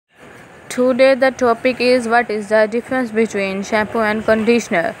Today the topic is what is the difference between shampoo and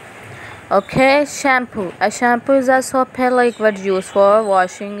conditioner. Okay, shampoo. A shampoo is a soap liquid used for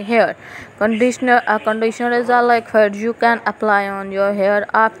washing hair. A conditioner is a liquid you can apply on your hair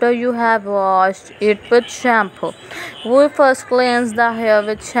after you have washed it with shampoo. We first cleanse the hair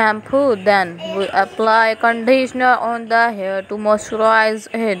with shampoo, then we apply conditioner on the hair to moisturize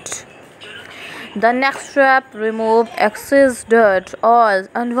it. The next step, remove excess dirt, oils,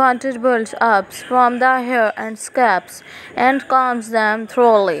 unwanted build-ups from the hair and scalps and combs them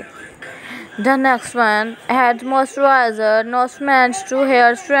thoroughly. The next one, add moisturizer, nourishment to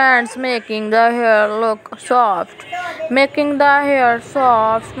hair strands, making the hair look soft. Making the hair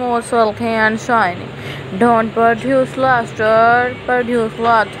soft, smooth, silky and shiny. Don't produce luster, produce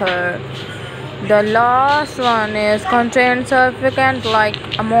lather. The last one is contains surfactant like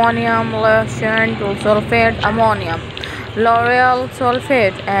ammonium, lotion to sulfate ammonium, lauryl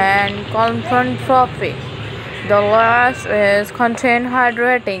sulfate, and confront. The last is contain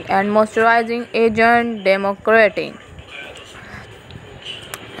hydrating and moisturizing agent democrating.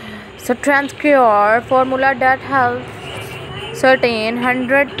 Strength Cure formula that helps certain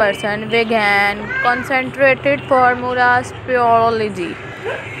 100% vegan concentrated formulas purology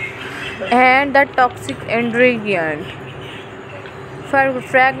and the toxic ingredient. For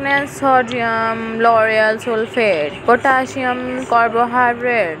fragrance, sodium lauryl sulfate, potassium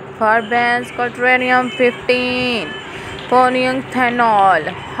carbohydrate, farbens, cotonium 15, phenol.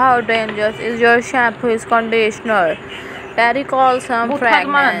 How dangerous is your shampoo is conditioner? Very some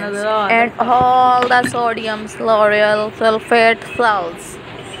fragrance and all the sodium lauryl sulfate cells.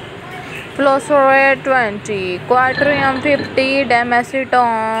 Fluosurate 20, quatrium 50,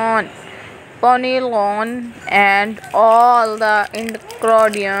 demacetone, polyolone, and all the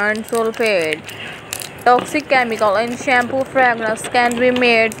ingredient sulfate. Toxic chemical in shampoo fragrance can be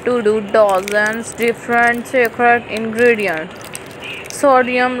made to do dozens different secret ingredients.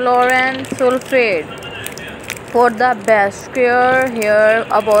 Sodium lauryl sulfate. For the best care hair,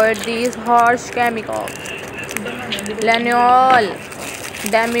 avoid these harsh chemicals. Lanol,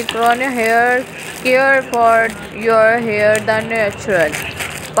 Demicron hair care for your hair the natural.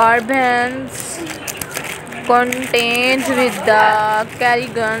 Parabens contained with the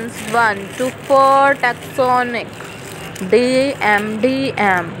carcinogens 1 to 4 taxonic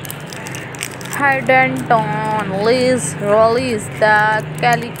DMDM. Hydanton release the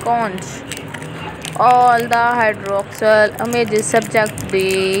calicons. All the hydroxyl images subject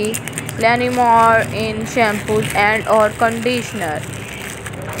the Lanimar in shampoos and or conditioner.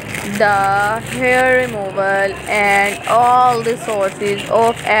 The hair removal and all the sources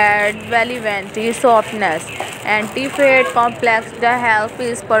of add velvety softness. Anti-fade complex that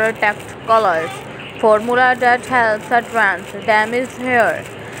helps protect colors. Formula that helps advance damaged hair.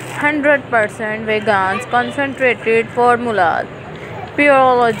 100% vegans concentrated formulas.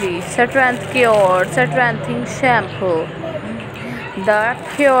 Purology, strength cure, strengthening shampoo. The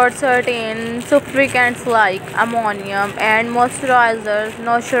cure certain supplicants like ammonium and moisturizers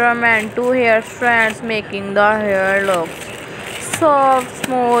nourishment to hair strands, making the hair look soft,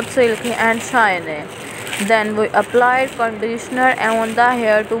 smooth, silky and shiny. Then we apply conditioner on the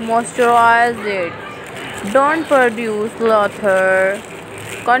hair to moisturize it. Don't produce lather.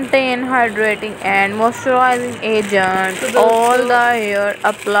 Contain hydrating and moisturizing agent. All the hair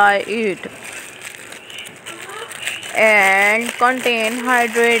apply it and contain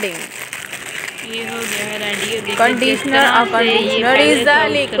hydrating. Conditioner. A conditioner is the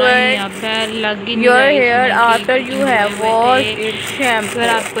liquid your hair after you have washed it. Shampoo. A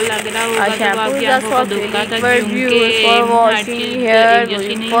shampoo is a soft liquid used for washing hair.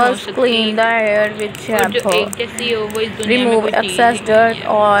 We first clean the hair with shampoo. Remove excess dirt,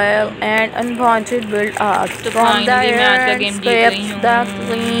 oil, and unwanted build-ups from the hair and scrapes the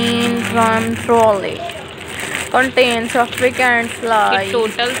clean from thoroughly. Contains surfactants like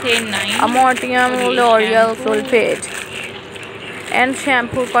ammonium lauryl sulfate and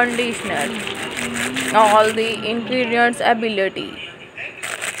shampoo conditioner. All the ingredients ability.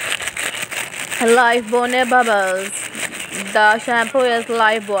 Lifebuoy bubbles. The shampoo is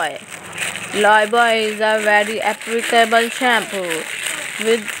Lifebuoy. Lifebuoy is a very applicable shampoo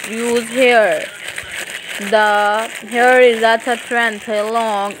with used hair. The hair is at a strength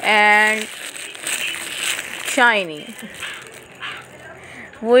long and shiny.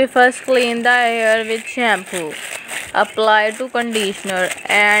 We first clean the hair with shampoo, apply to conditioner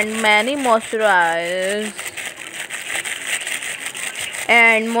and many moisturizer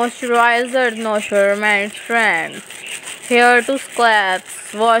nourishment strands. Hair to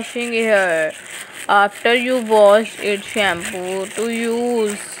scalps, washing hair. After you wash it, shampoo to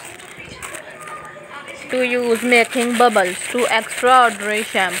use you use making bubbles to extraordinary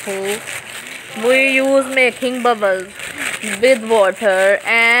shampoo. We use making bubbles with water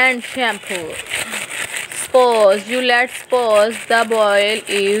and shampoo. Suppose the boil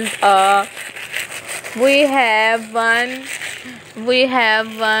is a we have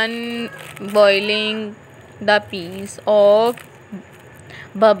one boiling the piece of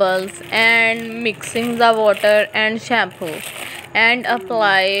bubbles and mixing the water and shampoo and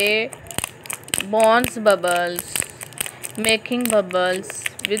apply bonds bubbles, making bubbles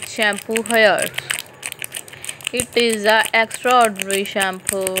with shampoo here. It is a extraordinary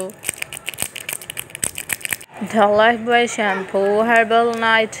shampoo. The Lifebuoy shampoo herbal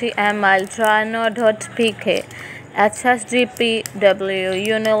 90 ml Trino.pk HSGPW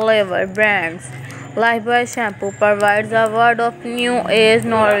Unilever brands. Lifebuoy shampoo provides a word of new age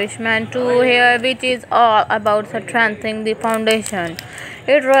nourishment to hair, which is all about strengthening the foundation.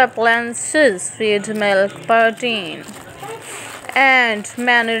 It replenishes feed milk, protein, and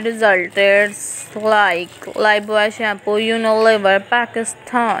many results like Lifebuoy shampoo Unilever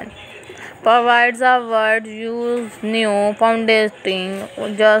Pakistan provides a word use new foundation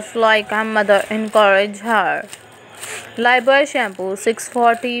just like a mother encouraged her. Lifebuoy shampoo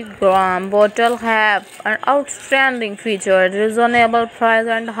 640-gram bottle have an outstanding feature, reasonable price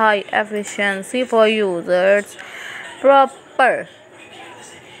and high efficiency for users. Proper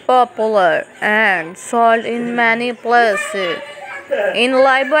popular and sold in many places. In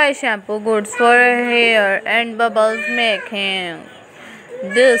Lifebuoy shampoo goods for hair and bubbles making.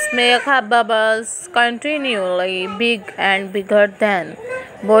 This makes bubbles continually big and bigger than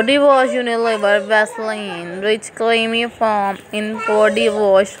body wash Unilever Vaseline, rich creamy foam in body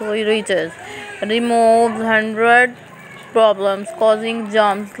wash reaches, removes 100 problems causing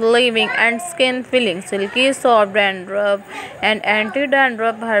germs, leaving and skin feeling silky, soft dandruff, and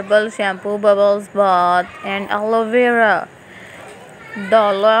anti-dandruff herbal shampoo, bubbles bath, and aloe vera.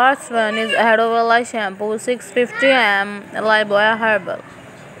 The last one is aloe vera shampoo 650 ml Lifebuoy herbal.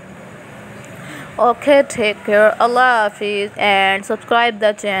 Okay, take care. Allah Hafiz, and subscribe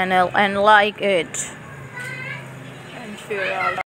the channel and like it and share.